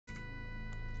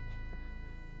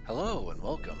Hello and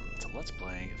welcome to Let's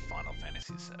Play Final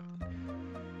Fantasy VII.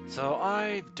 So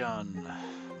I've done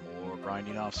more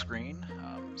grinding off screen,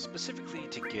 specifically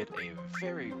to get a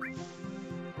very,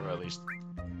 or at least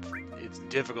it's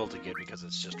difficult to get because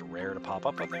it's just rare to pop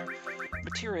up on there,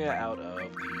 materia out of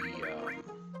the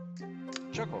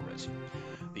Choco Resin,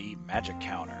 the magic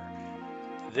counter.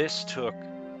 This took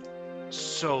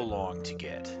so long to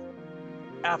get.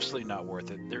 Absolutely not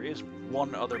worth it. There is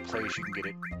one other place you can get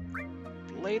it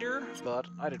later, but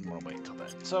I didn't want to wait until then.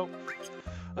 So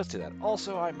let's do that.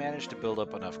 Also, I managed to build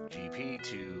up enough GP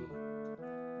to,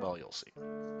 well, you'll see.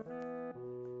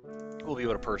 We'll be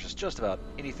able to purchase just about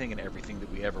anything and everything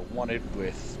that we ever wanted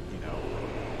with,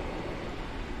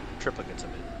 triplicates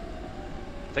of it.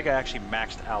 I think I actually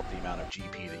maxed out the amount of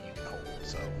GP that you can hold,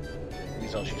 so we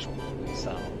shall see shortly.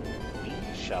 So, we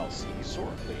shall see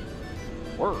shortly.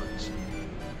 Words.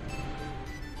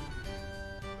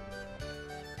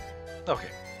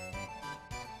 Okay.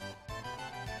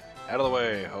 Out of the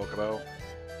way, Hokubo.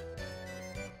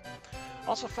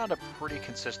 Also found a pretty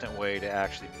consistent way to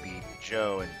actually beat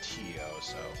Joe and Tio,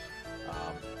 so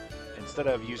instead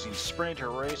of using sprint or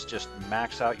race, just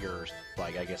max out your,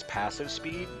 I guess, passive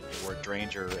speed, where it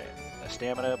drains your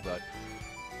stamina, but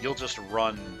you'll just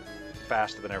run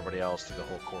faster than everybody else through the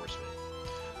whole course of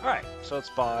it. Alright, so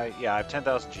let's buy, I have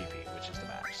 10,000 GP, which is the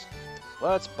max.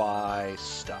 Let's buy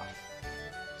stuff.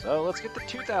 So let's get the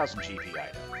 2,000 GP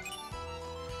item.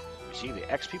 Receive the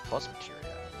XP plus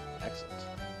materia. Excellent.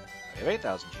 We have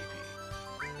 8,000 GP.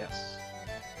 Yes.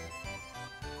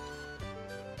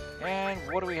 And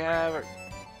what do we have?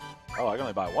 Oh, I can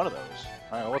only buy one of those.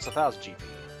 Alright, well, what's 1,000 GP?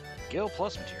 Gil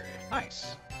plus materia.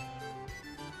 Nice.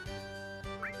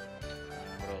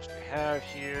 What else do we have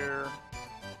here?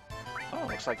 Oh,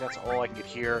 looks like that's all I can get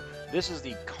here. This is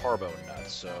the Carbo Nut,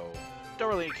 so don't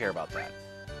really care about that.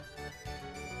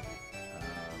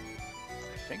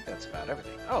 I think that's about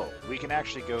everything. Oh, we can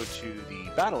actually go to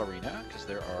the battle arena because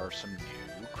there are some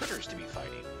new critters to be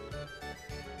fighting.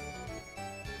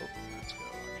 Oh, let's go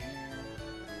in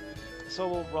here. So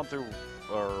we'll run through,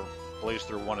 or blaze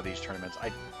through one of these tournaments. I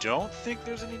don't think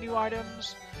there's any new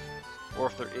items, or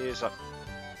if there is, oh,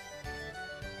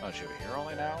 should we here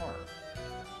only now, or?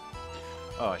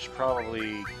 Oh, I should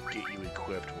probably get you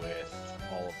equipped with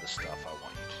all of the stuff I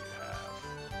want you to have.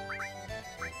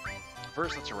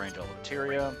 First, let's arrange all the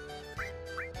materia.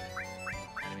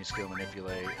 Enemy skill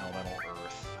manipulate, elemental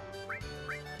earth.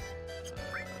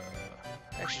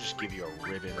 Actually, just give you a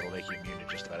ribbon that'll make you immune to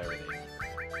just about everything.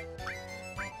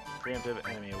 Preemptive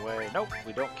enemy away. Nope,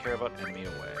 we don't care about enemy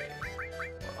away.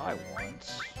 What I want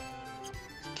is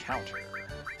counter.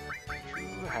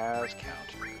 Who has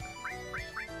counter?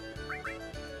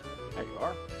 There you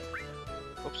are.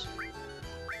 Oops.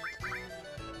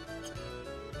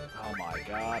 Oh my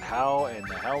god, how in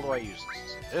the hell do I use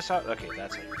this? This how? Okay,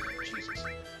 that's it. Jesus.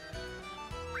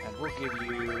 And we'll give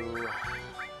you 2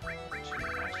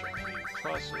 Master Key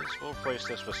pluses. We'll replace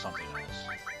this with something else.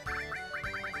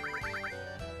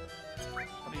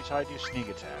 What do you try to do? Sneak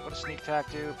attack. What does sneak attack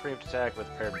do? Preempt attack with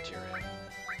paired materia.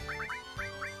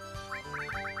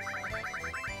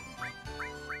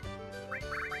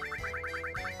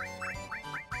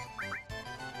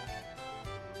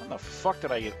 When the fuck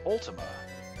did I get Ultima?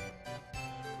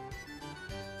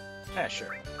 Yeah,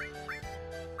 sure.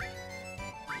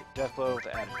 Death Blow with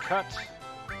the added cut.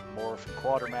 More from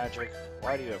Quadra Magic.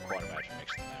 Why do you have Quadra Magic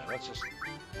mixed in there?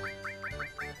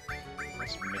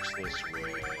 Let's mix this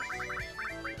with...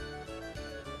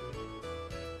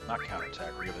 not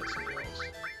counterattack, we're giving it some gills.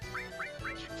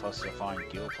 Plus is a fine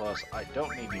Gil plus. I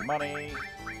don't need any money.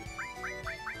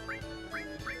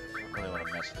 Don't really want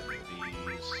to mess with any of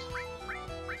these.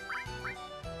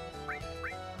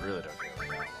 Really don't care about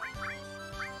that one.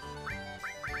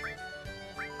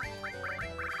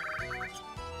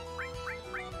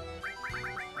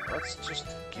 Let's just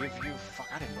give you... fuck,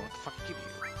 I didn't know what the fuck to give you.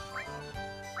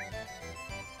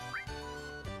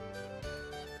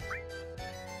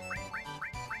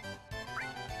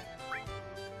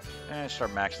 And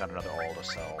start maxing out another all to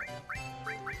sell.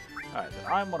 Alright, then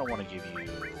I'm gonna want to give you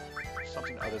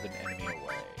something other than enemy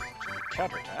away.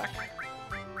 Counterattack.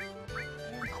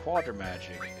 And Quadra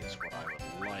Magic is what I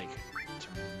would like to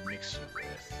mix you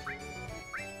with.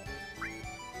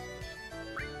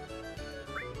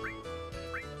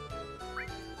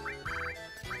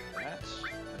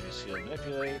 Seal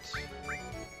manipulate,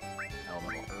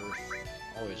 elemental earth,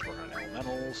 always work on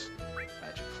elementals,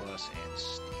 magic plus, and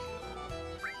steel.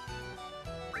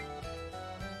 I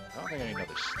don't think I need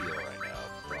another steel right now,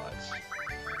 but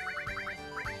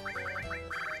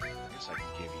I guess I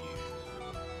can give you...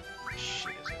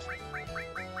 shit is it?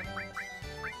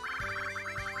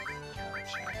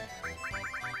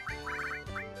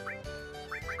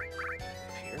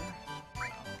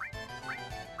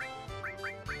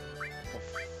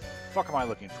 fuck am I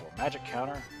looking for? Magic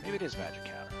counter? Maybe it is magic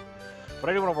counter. But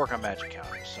I do want to work on magic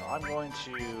counters, so I'm going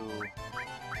to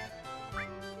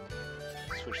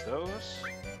switch those.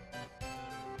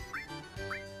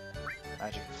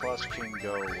 Magic Plus can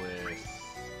go with...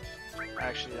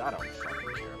 Actually, I don't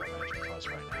fucking care about Magic Plus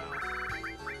right now.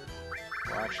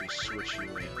 We'll actually switch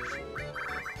you in for...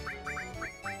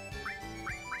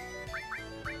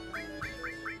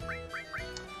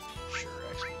 Sure,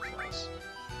 XP Plus.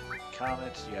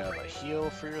 Comet, you have a heal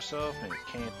for yourself. Maybe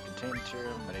contain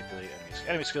material, manipulate enemies.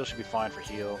 Enemy skills should be fine for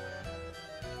heal.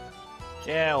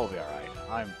 Yeah, we'll be alright.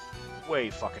 I'm way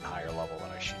fucking higher level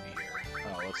than I should be here.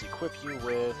 Let's equip you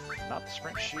with, not the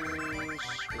sprint shoes,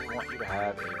 we want you to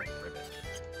have a ribbon.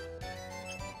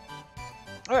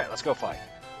 Alright, let's go fight.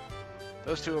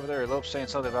 Those two over there elope saying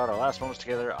something about our last moments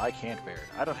together. I can't bear it.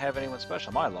 I don't have anyone special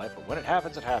in my life, but when it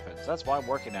happens, it happens. That's why I'm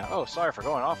working now. Oh, sorry for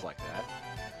going off like that.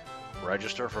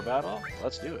 Register for battle?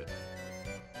 Let's do it.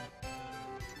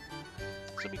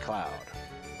 This will be Cloud.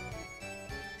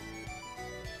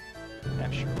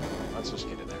 Yeah, sure. Let's just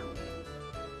get in there.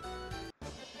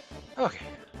 Okay.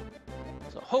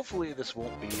 So hopefully this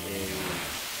won't be a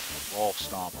Wolf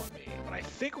Stomp on me, but I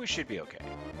think we should be okay.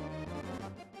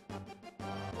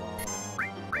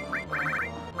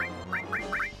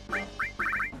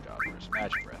 God, where's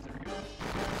Magic Breath? There we go.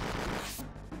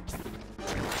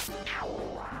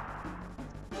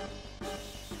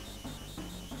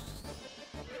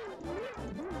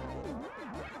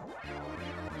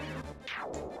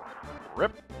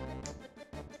 Rip.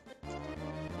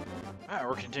 Alright,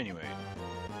 we're continuing.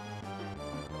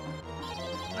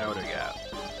 Now what do we got?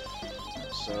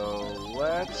 So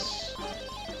let's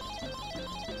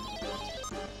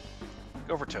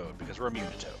go for Toad, because we're immune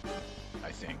to Toad,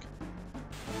 I think.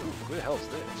 Ooh, who the hell is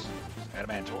this?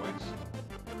 Adamant Toys?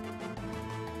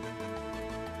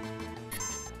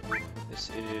 This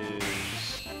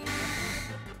is...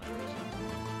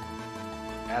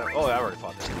 Adam... Oh, I already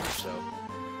fought this thing, so...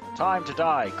 Time to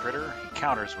die, critter. He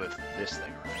counters with this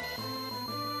thing, right?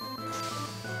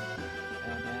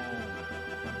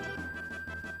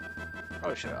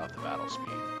 Probably should have upped the battle speed.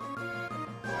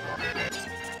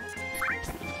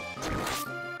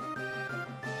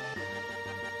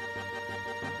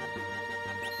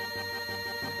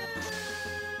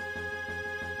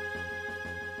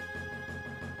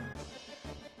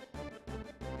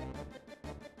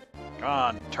 Come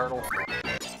on, turtle.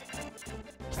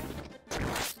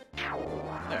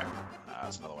 There.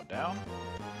 That's another one down.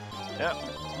 Yep.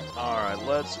 Alright,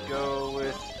 let's go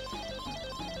with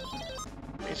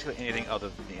basically anything other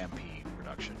than the MP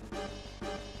reduction.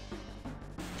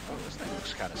 Oh, this thing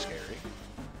looks kind of scary.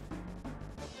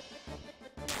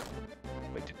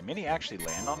 Wait, did Mini actually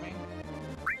land on me?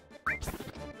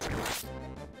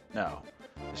 No.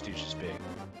 This dude's just big.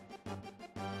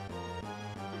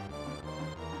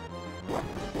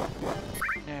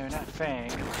 No, not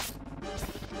Fang.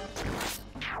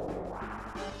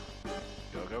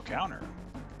 Go counter.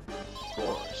 Of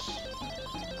course.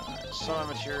 Summon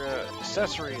material.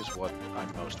 Accessory is what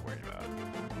I'm most worried about.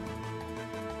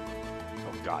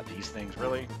 Oh god, these things,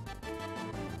 really?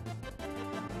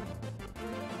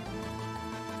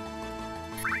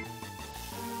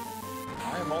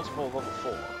 I am multiple level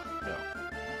 4. No.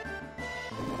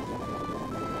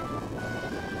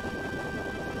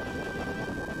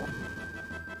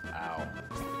 Ow.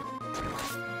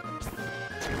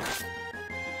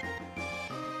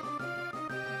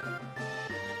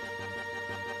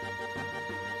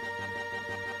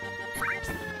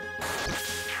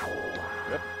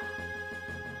 Yep.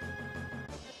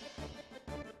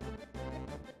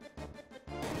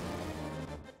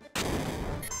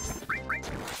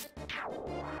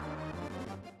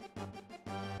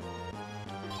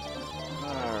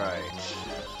 Alright.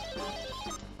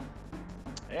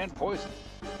 And poison.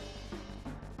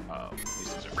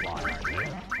 These things are flying, aren't they?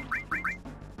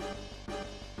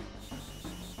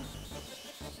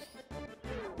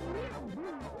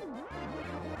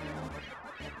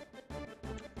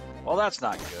 Well, that's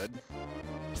not good.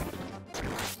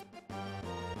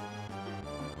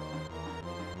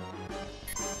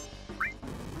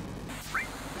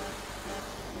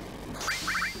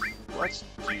 Let's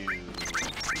do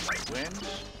Light Wind.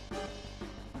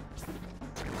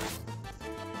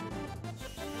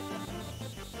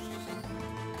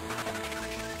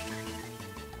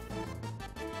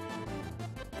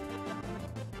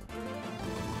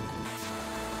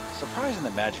 Surprising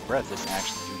that Magic Breath isn't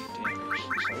actually doing damage.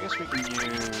 So I guess we can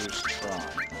use Tron.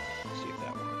 See if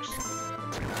that works.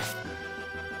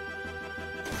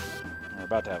 We're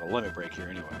about to have a limit break here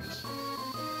anyways.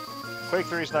 Quake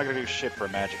 3 is not going to do shit for a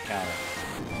magic counter.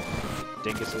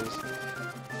 Dinguses.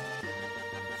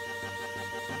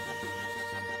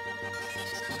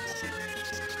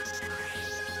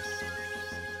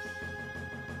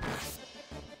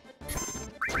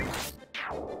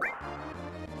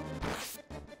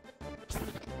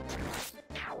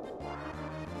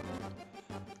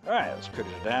 Alright, let's crit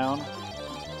it down.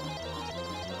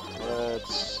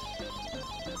 Let's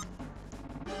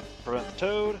prevent the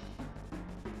toad.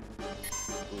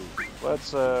 Ooh,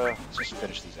 let's just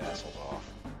finish these assholes off.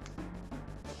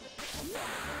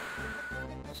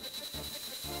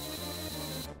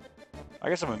 I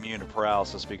guess I'm immune to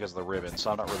paralysis because of the ribbon,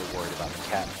 so I'm not really worried about the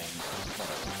cat thing.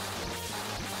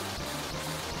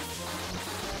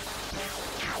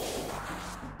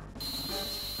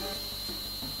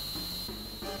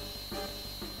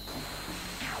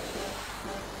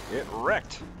 Get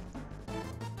wrecked.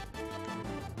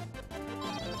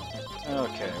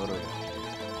 Okay, what do we got here?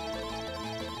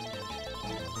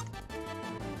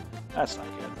 That's not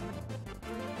good.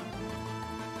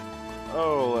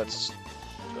 Oh, let's...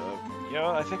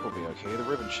 yeah, I think we'll be okay. The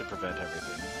ribbon should prevent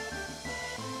everything.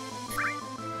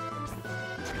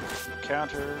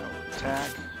 Counter,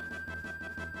 attack.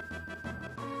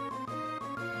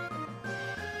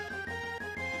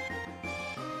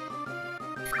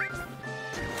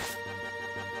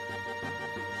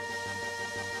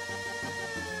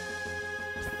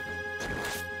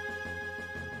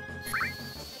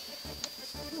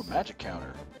 Ooh, magic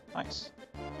counter. Nice.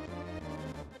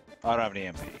 I don't have any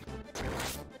MP.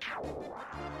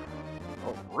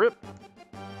 Oh, rip!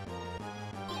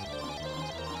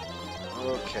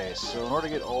 Okay, so in order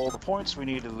to get all the points, we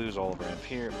need to lose all of our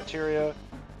materia.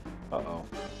 Uh-oh.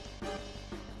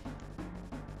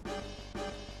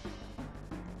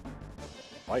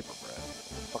 Viper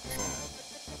breath. What the fuck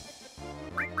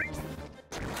is that?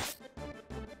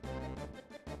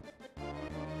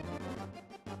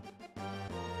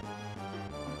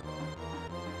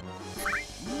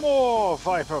 More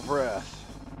Viper breath!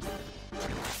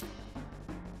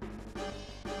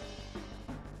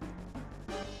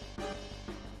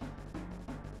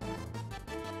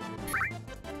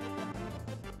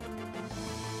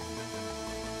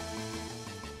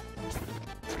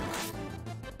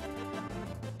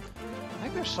 I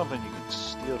think there's something you can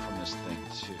steal from this thing,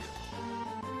 too.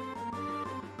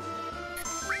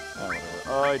 Oh,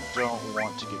 whatever. I don't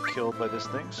want to get killed by this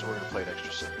thing, so we're going to play it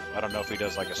extra safe. I don't know if he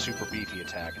does like a super beefy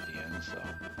attack at the end, so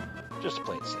just to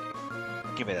play it safe.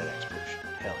 Give me that explosion.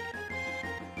 Hell yeah.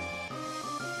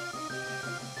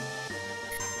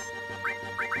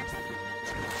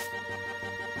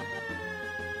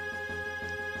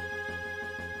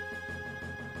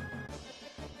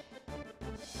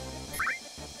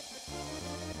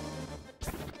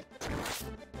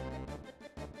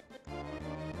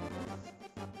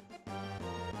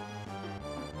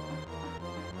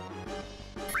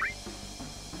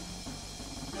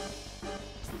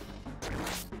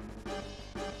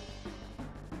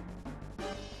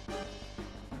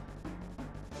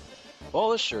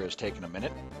 Well, this sure is taking a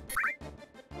minute.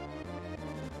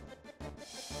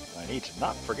 I need to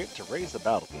not forget to raise the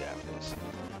battle speed after this.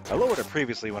 I lowered it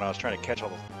previously when I was trying to catch all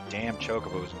those damn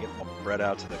chocobos and get them bred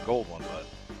out to the gold one, but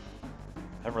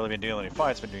I haven't really been doing any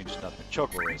fights, been doing just nothing but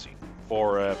chocobo racing.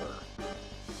 Forever.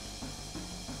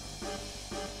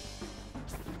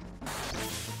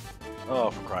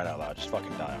 Oh, for crying out loud, just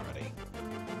fucking die already.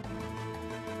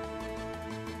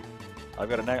 I've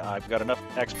got enough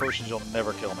X potions, you'll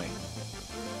never kill me.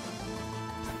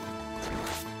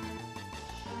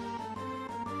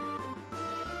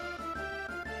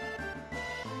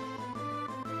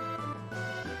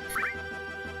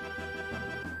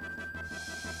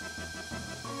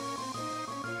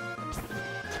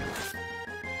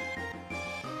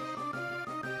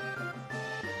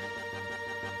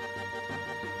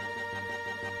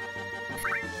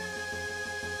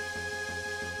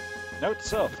 Note to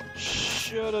self,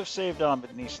 should have saved on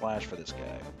knee slash for this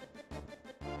guy.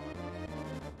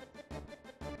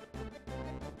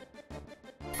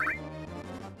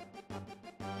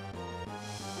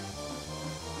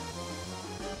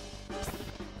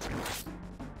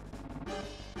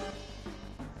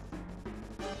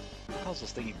 What the hell's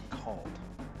this thing even called?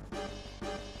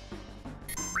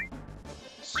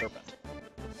 Serpent.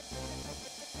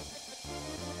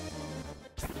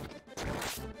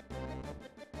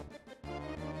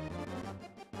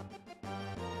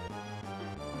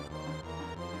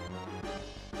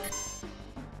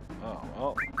 Oh,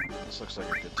 well, this looks like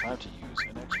a good time to use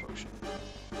an X potion.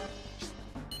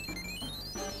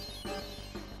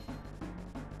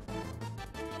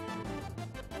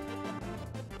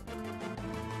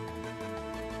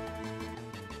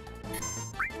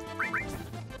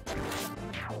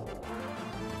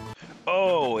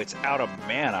 Oh, it's out of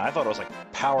mana. I thought it was like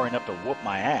powering up to whoop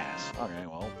my ass. Okay,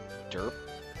 well, derp.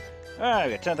 Alright,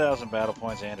 we got 10,000 battle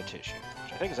points and a tissue,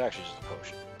 which I think is actually just a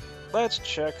potion. Let's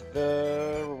check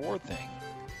the reward thing.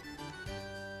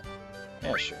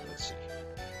 Yeah, sure, let's see.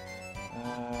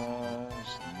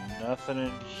 There's nothing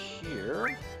in here.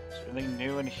 Is there anything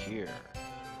new in here?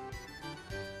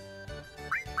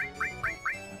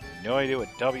 No idea what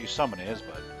W summon is,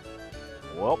 but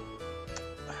well,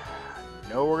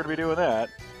 no, we're gonna be doing that.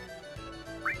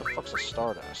 What the fuck's a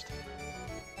Stardust?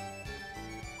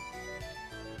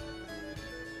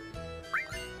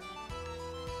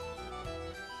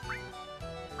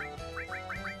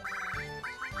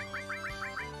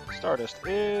 Stardust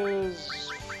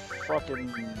is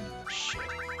fucking shit.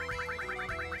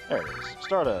 There it is.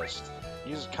 Stardust.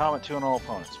 Uses Comet 2 on all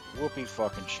opponents. Whoopee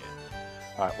fucking shit.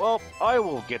 Alright, well, I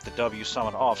will get the W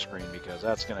summon off screen because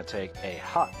that's going to take a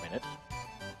hot minute.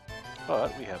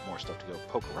 But we have more stuff to go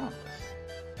poke around with.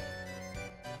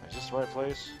 Is this the right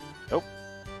place? Nope.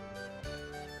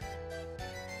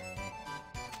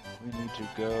 We need to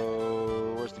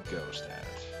go... Where's the ghost at?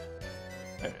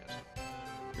 There it is.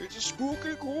 It's a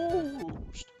spooky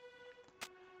ghost!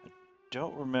 I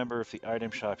don't remember if the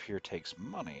item shop here takes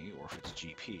money or if it's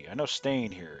GP. I know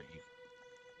staying here, you...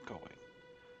 Go away.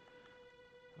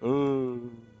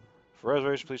 For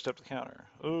reservation, please step to the counter.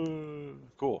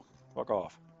 Cool. Fuck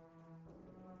off.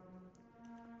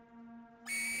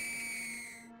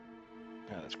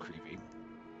 Yeah, that's creepy.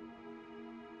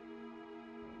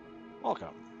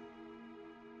 Welcome.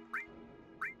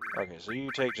 Okay, so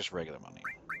you take just regular money.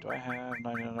 Do I have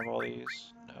 99 of all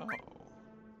these? No.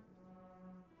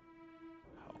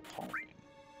 How appalling.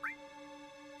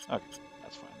 Okay,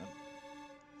 that's fine then.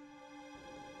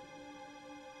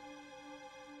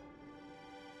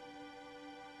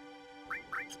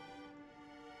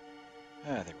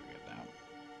 I think we're good now.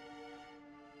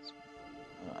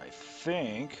 I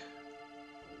think...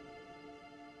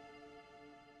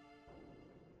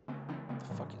 What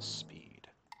the fuck is speed?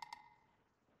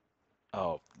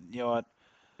 Oh, you know what?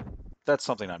 That's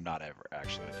something I'm not ever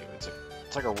actually gonna do.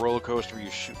 It's like a roller coaster where you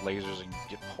shoot lasers and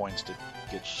get points to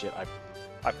get shit. I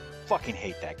fucking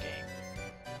hate that game.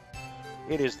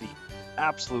 It is the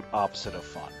absolute opposite of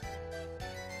fun.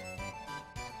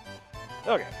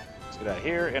 Okay, let's get out of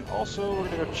here, and also we're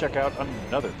gonna go check out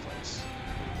another place.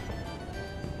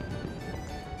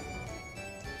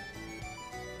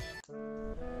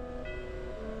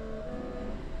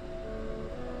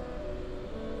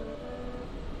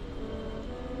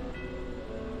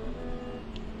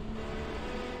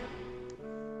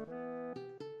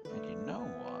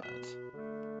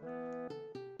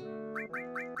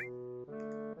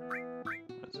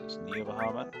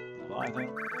 Leviathan.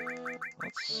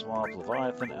 Let's swap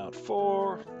Leviathan out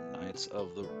for Knights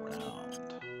of the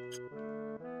Round.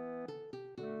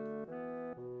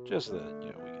 Just so that, you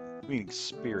know, we can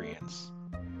experience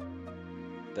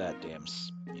that damn,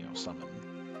 you know, summon.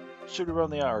 Should we run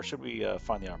the hour? Should we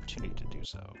find the opportunity to do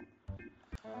so?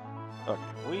 Okay,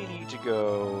 we need to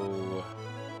go.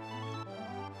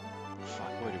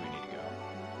 Fuck, where do we need to go?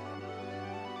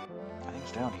 I think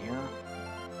it's down here.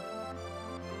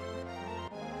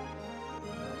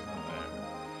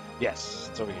 Yes,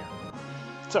 it's over here.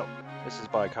 So, this is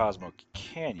by Cosmo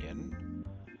Canyon.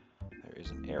 There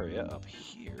is an area up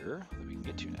here that we can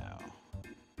get to now.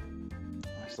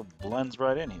 It still blends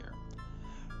right in here.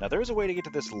 Now, there is a way to get to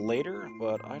this later,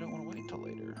 but I don't want to wait until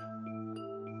later.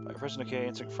 By pressing OK,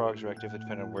 insect frogs are active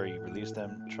depending on where you release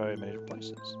them. Try many different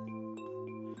places.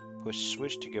 Push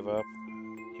switch to give up.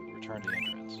 You will return to the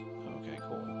entrance. Okay,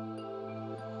 cool.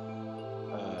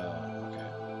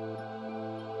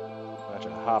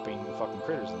 Hopping fucking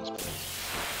critters in this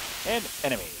place. And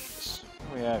enemies. What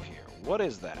do we have here? What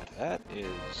is that? That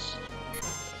is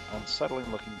unsettling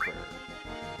looking critter.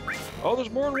 Oh,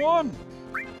 there's more than one!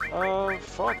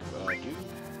 Fuck, dude.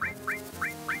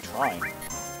 I'm trying.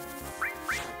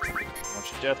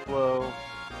 Launch Death Blow.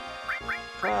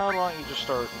 Why don't you just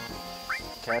start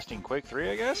casting Quake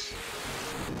 3, I guess?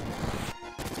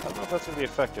 I don't know if that's going to be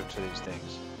effective to these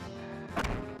things.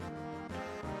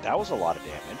 That was a lot of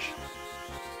damage.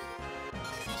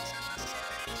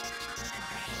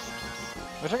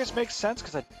 Which I guess makes sense,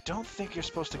 because I don't think you're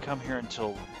supposed to come here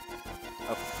until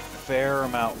a fair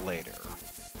amount later.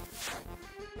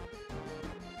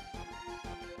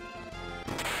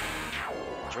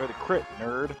 Enjoy the crit,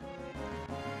 nerd.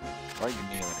 Why are you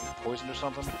kneeling? Are you poisoned or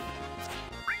something?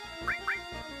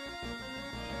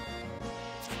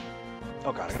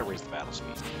 Oh god, I gotta raise the battle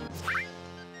speed.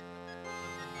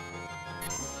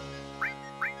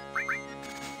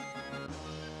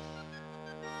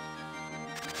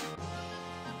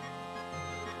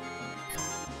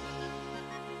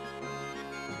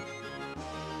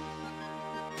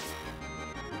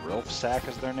 Sack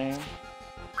is their name.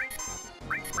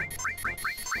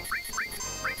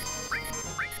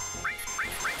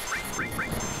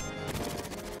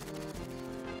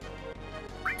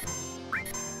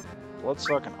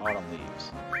 Bloodsuck and Autumn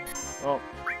Leaves. Well,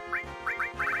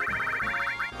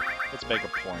 let's make a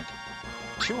point.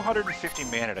 250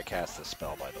 mana to cast this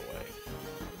spell, by the way.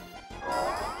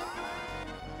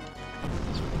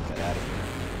 Let's get that out of here.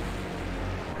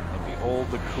 And behold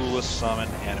the coolest summon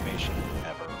animation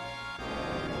ever.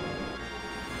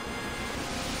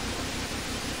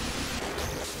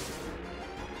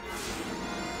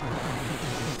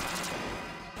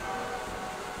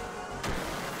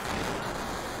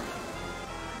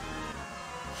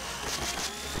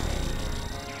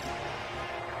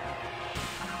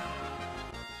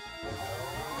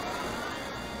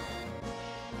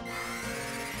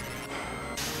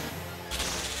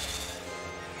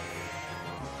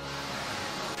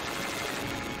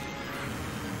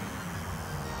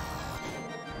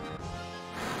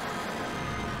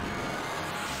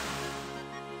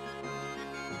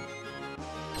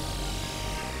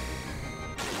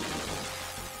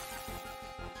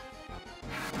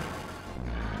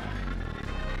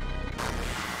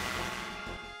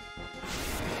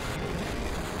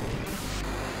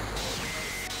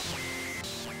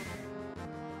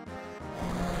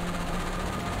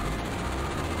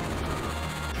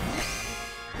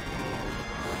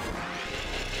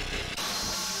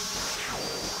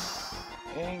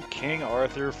 And King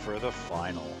Arthur for the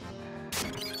final.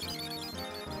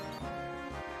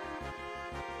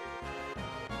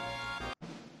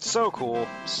 So cool.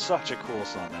 Such a cool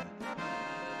summon.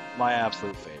 My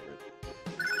absolute favorite.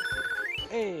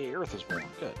 Hey, Earth is born.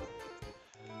 Good.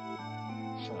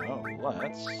 So,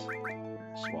 let's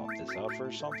swap this out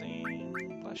for something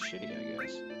less shitty, I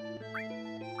guess.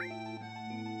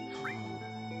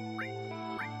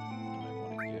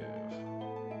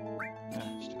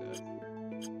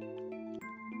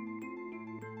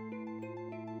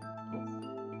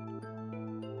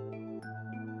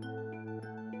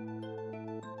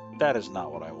 That is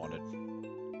not what I wanted.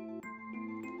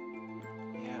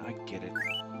 Yeah, I get it.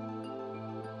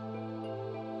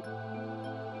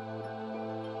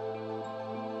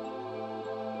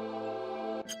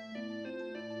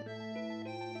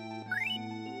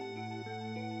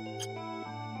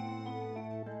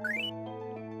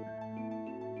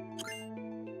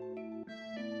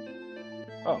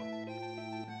 Oh.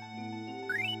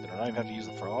 Did I not even have to use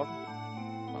the frog?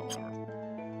 Oh, whatever.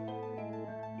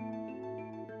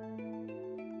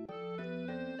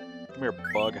 Come here,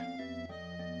 bug.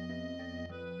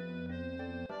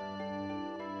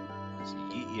 Let's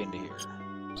yeet you into here.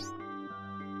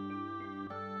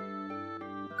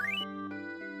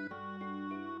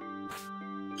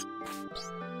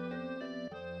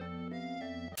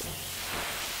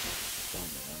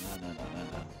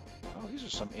 Oh, these are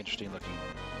some interesting looking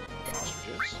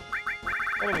ostriches.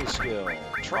 Enemy skill,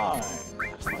 try.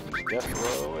 Like use death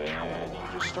throw and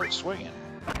you just start swinging.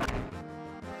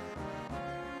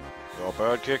 Your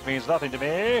bird kick means nothing to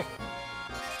me.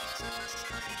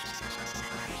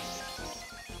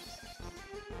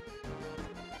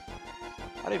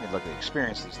 I didn't even look at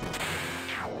experience these things.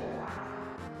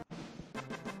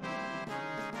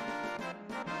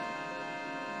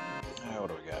 What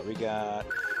do we got? We got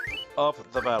up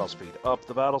the battle speed, up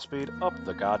the battle speed, up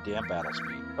the goddamn battle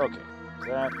speed. Okay,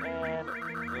 that, and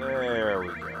there we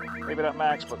go. Maybe not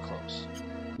max, but close.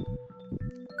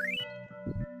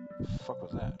 The fuck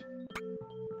was that?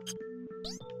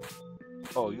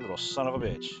 Oh, you little son of a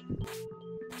bitch.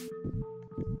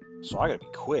 So I gotta be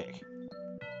quick.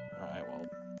 Alright, well.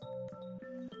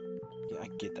 Yeah, I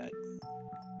get that.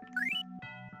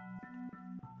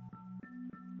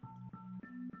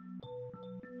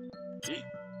 Yeet.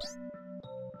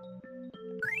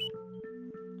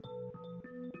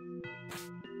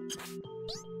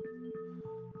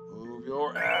 Move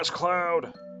your ass,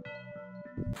 Cloud!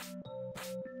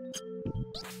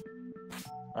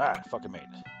 Ah, fucking made it.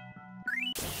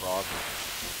 Frog.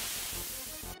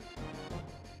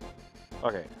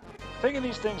 Okay. Thinking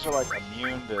these things are like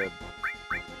immune to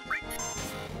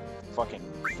fucking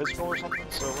physical or something,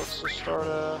 so let's just start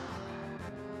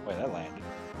wait, that landed.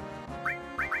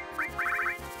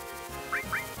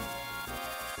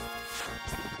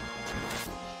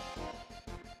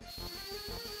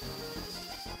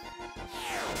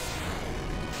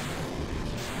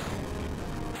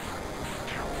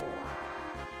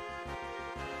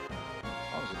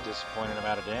 That was a disappointing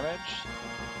amount of damage.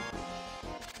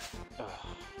 Ugh,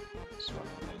 these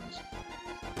fucking things.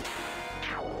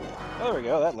 Oh, there we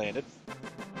go, that landed.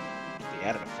 The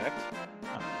added effect.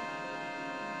 Huh.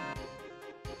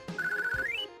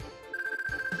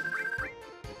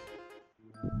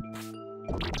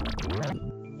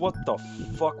 What the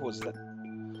fuck was that?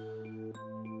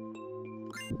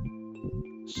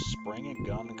 Spring and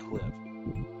gun clip.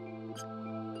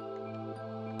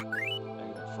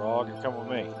 Frog, you come with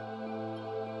me.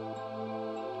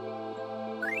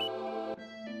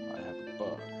 I have a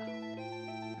bug.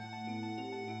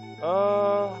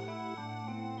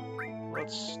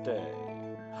 Let's stay.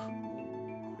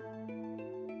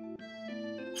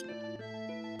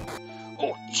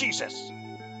 Oh, Jesus!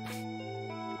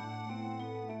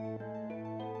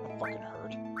 That fucking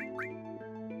hurt.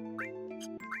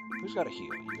 Who's got a heal?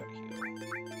 You got a heal.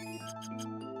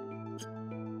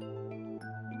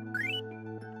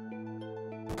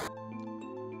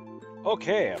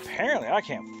 Okay, apparently I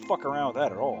can't fuck around with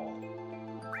that at all.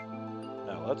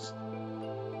 Now let's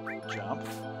jump.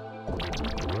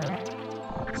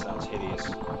 That sounds hideous.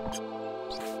 Look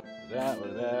at that, look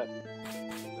at that.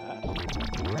 Look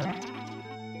at that.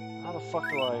 How the fuck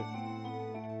do I...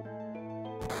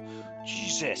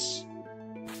 Jesus!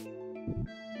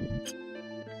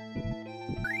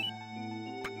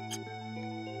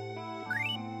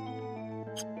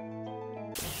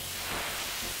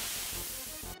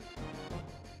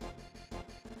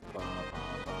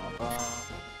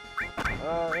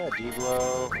 Yeah,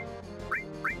 D-blow.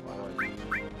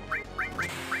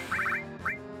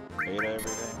 Beta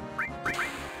everything.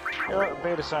 You know what,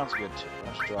 beta sounds good too.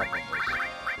 Let's drop on this.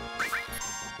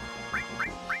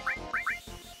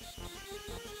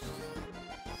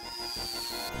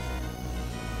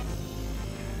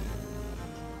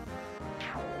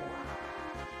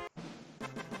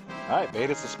 Alright,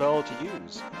 beta's the spell to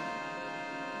use.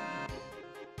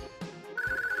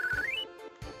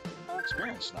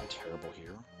 Experience is not terrible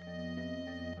here.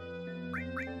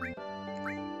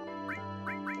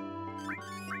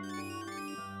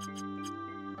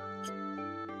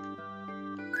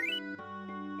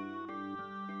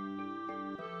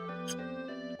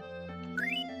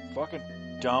 Fucking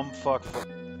dumb fuck.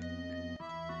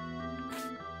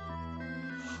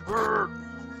 Alright,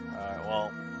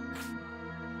 well.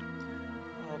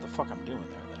 I don't know what the fuck I'm doing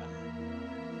there then.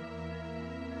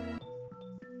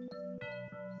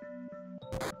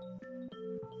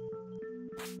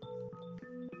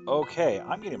 Okay,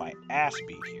 I'm getting my ass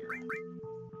beat here.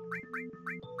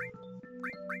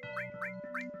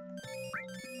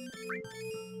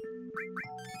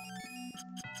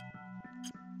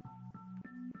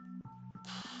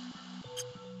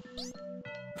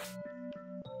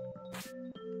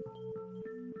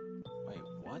 Wait,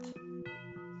 what?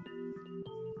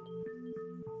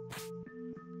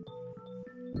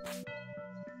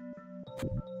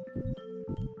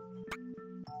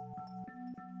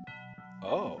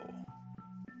 Oh.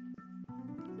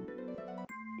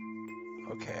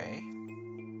 Okay.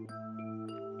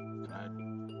 Can I...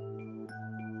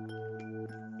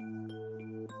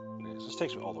 Okay, so this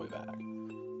takes me all the way back.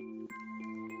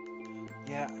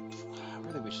 Yeah, I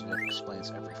really wish it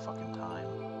explains every fucking time.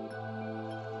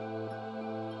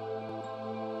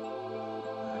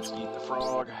 Let's eat the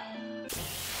frog. I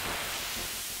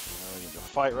don't need to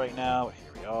fight right now, but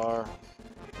here we are.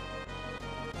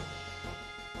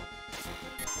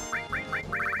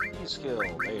 E-skill,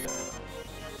 beta.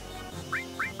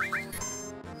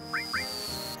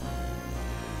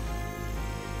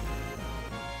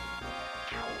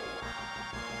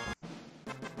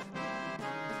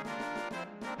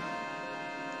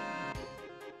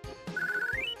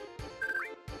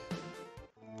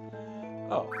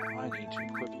 Oh, I need to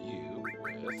equip you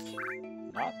with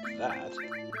not that.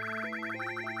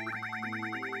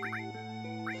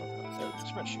 There,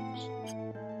 sprint shoes.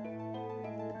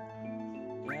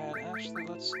 And actually,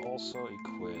 let's also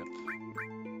equip.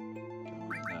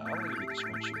 No, I want to give you the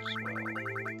sprint shoes as well.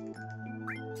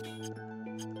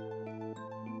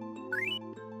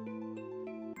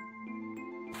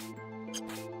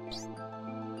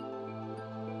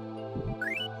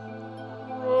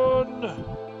 Run!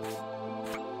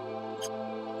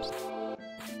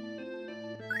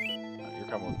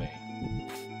 Come with me.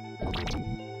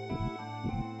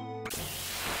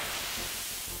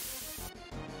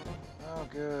 Oh,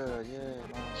 good. Yay,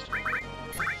 monster.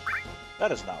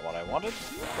 That is not what I wanted,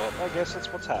 but I guess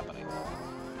that's what's happening.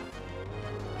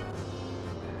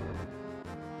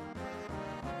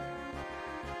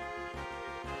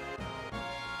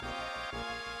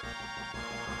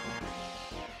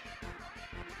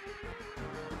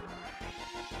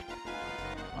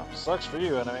 Oh, sucks for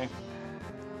you, enemy.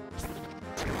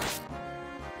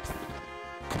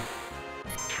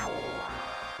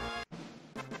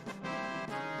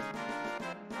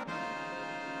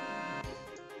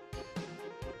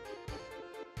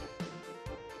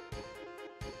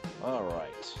 All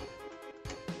right. So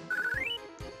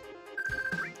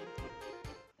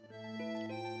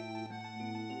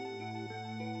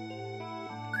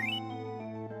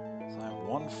I have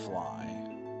one fly.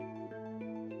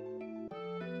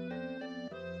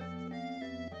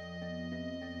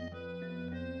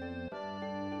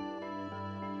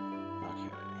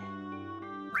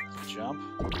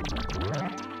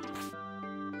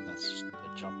 That's just a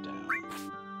jump down.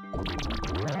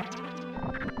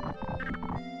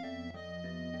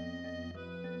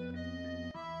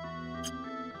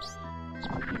 Let's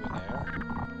put you in there.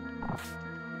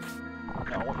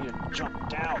 No, I want you to jump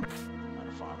down.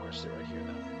 Alright, fine, we're gonna stay right here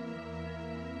then.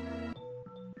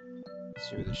 Let's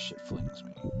see where this shit flings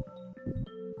me.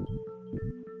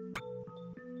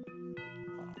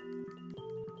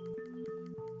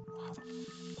 How the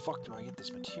fuck do I get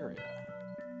this materia?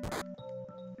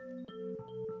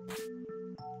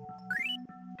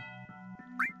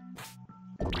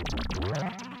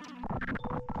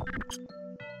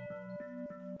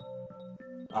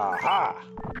 Aha!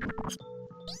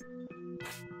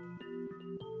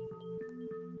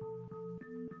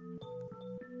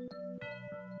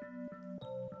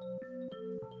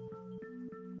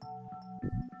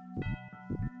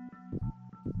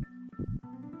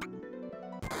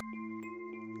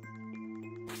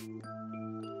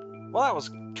 Well, that was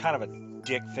kind of a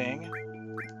dick thing.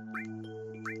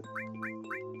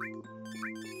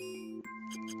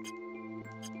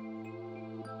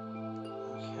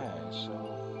 Okay, so...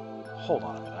 Hold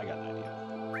on a minute, I got an idea.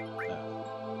 No.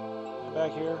 Come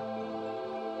back here.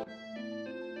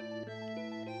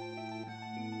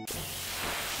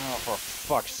 Oh, for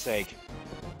fuck's sake.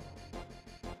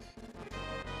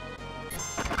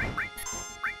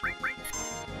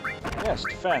 Yes,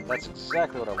 defend. That's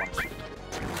exactly what I wanted you to do.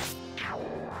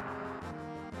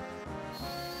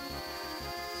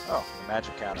 Oh, the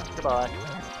magic counter. Goodbye.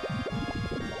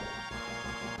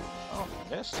 Oh,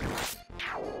 missed.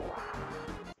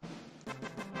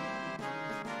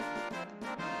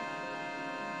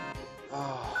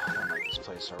 Oh, I don't like this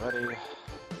place already.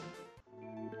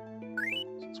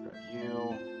 Let's grab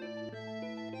you.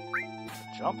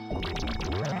 Jump.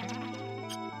 Grab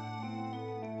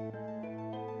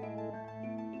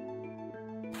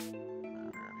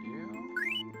you.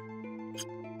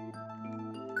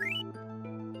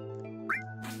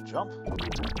 Jump.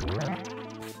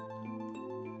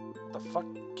 What the fuck?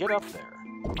 Get up there.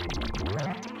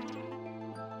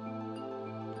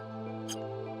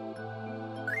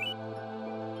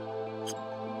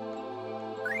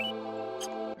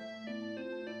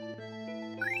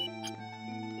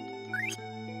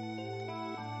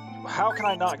 How can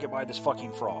I not get by this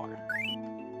fucking frog?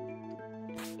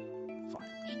 Fine,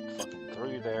 just fucking throw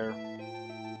you there.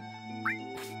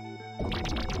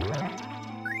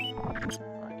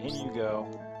 Alright, in you go.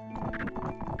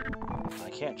 I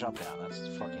can't jump down, that's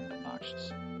fucking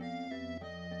obnoxious.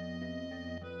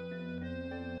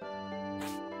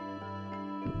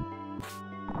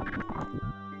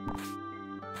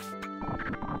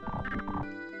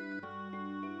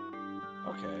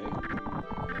 Okay.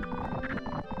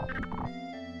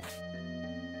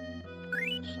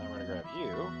 So I'm gonna grab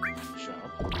you,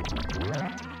 jump. Put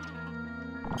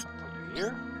you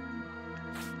here.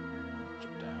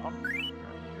 Jump down.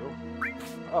 Grab you.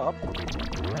 Up.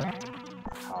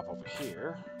 Hop over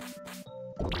here.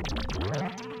 So I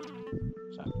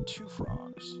have two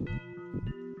frogs.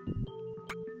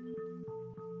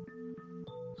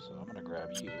 So I'm gonna grab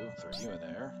you, throw you in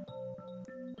there.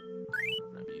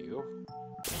 Grab you.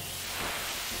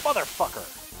 Motherfucker!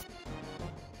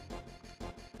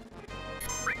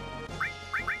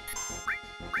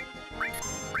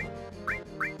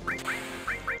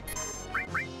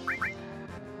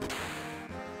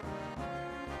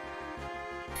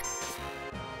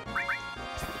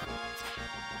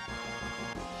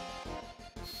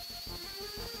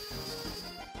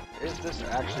 Is this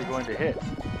actually going to hit?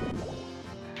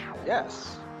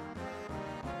 Yes.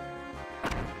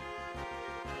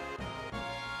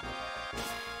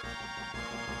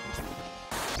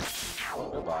 Oh,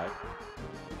 goodbye.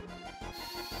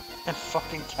 And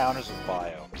fucking counters with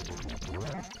bio.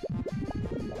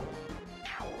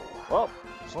 Well,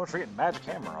 so much for getting magic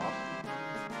hammer off.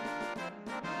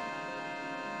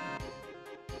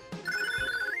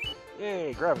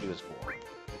 Yay, gravity was born.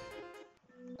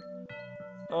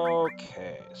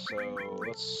 Okay, so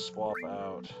let's swap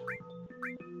out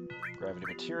gravity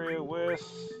materia with...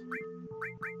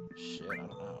 Shit, I don't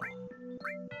know.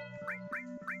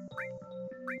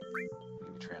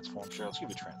 Give you transform. Sure, let's give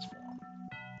you transform.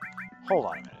 Hold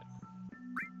on a minute.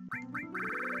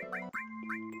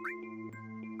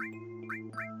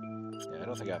 Yeah, I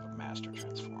don't think I have a master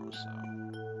transform, so...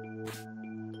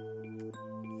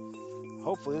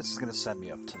 Hopefully this is going to send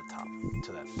me up to the top,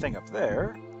 to that thing up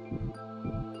there.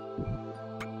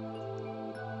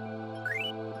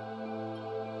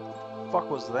 Fuck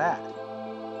was that?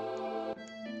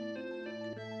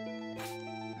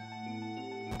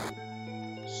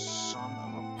 Son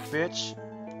of a bitch.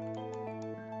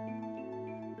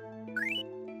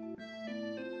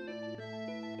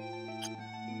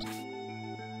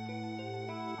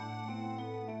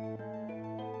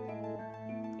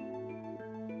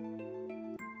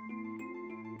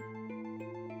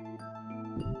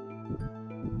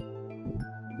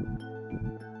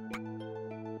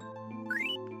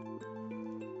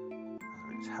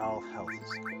 Health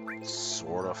is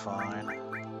sort of fine. I'm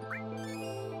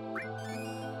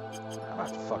gonna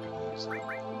have to fucking use it.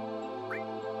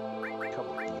 A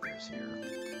couple of dealers here.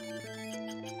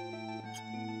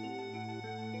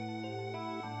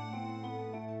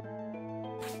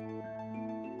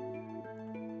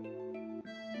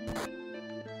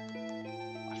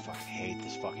 I fucking hate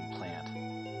this fucking plant.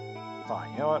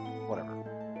 Fine, you know what? Whatever.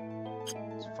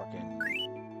 It's fucking...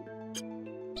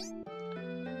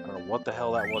 I don't know what the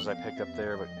hell that was I picked up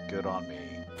there, but good on me.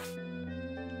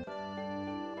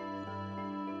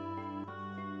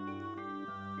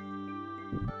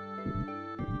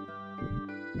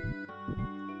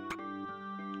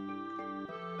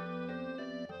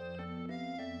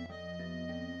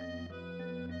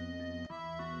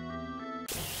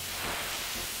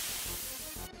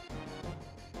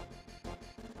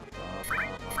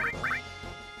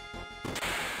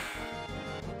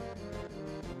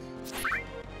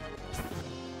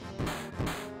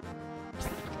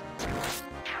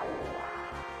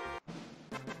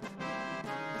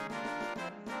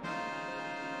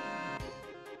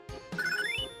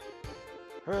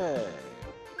 Hooray!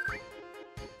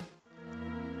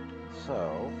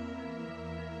 So,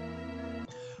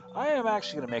 I am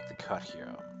actually going to make the cut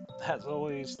here. As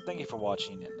always, thank you for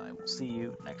watching, and I will see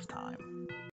you next time.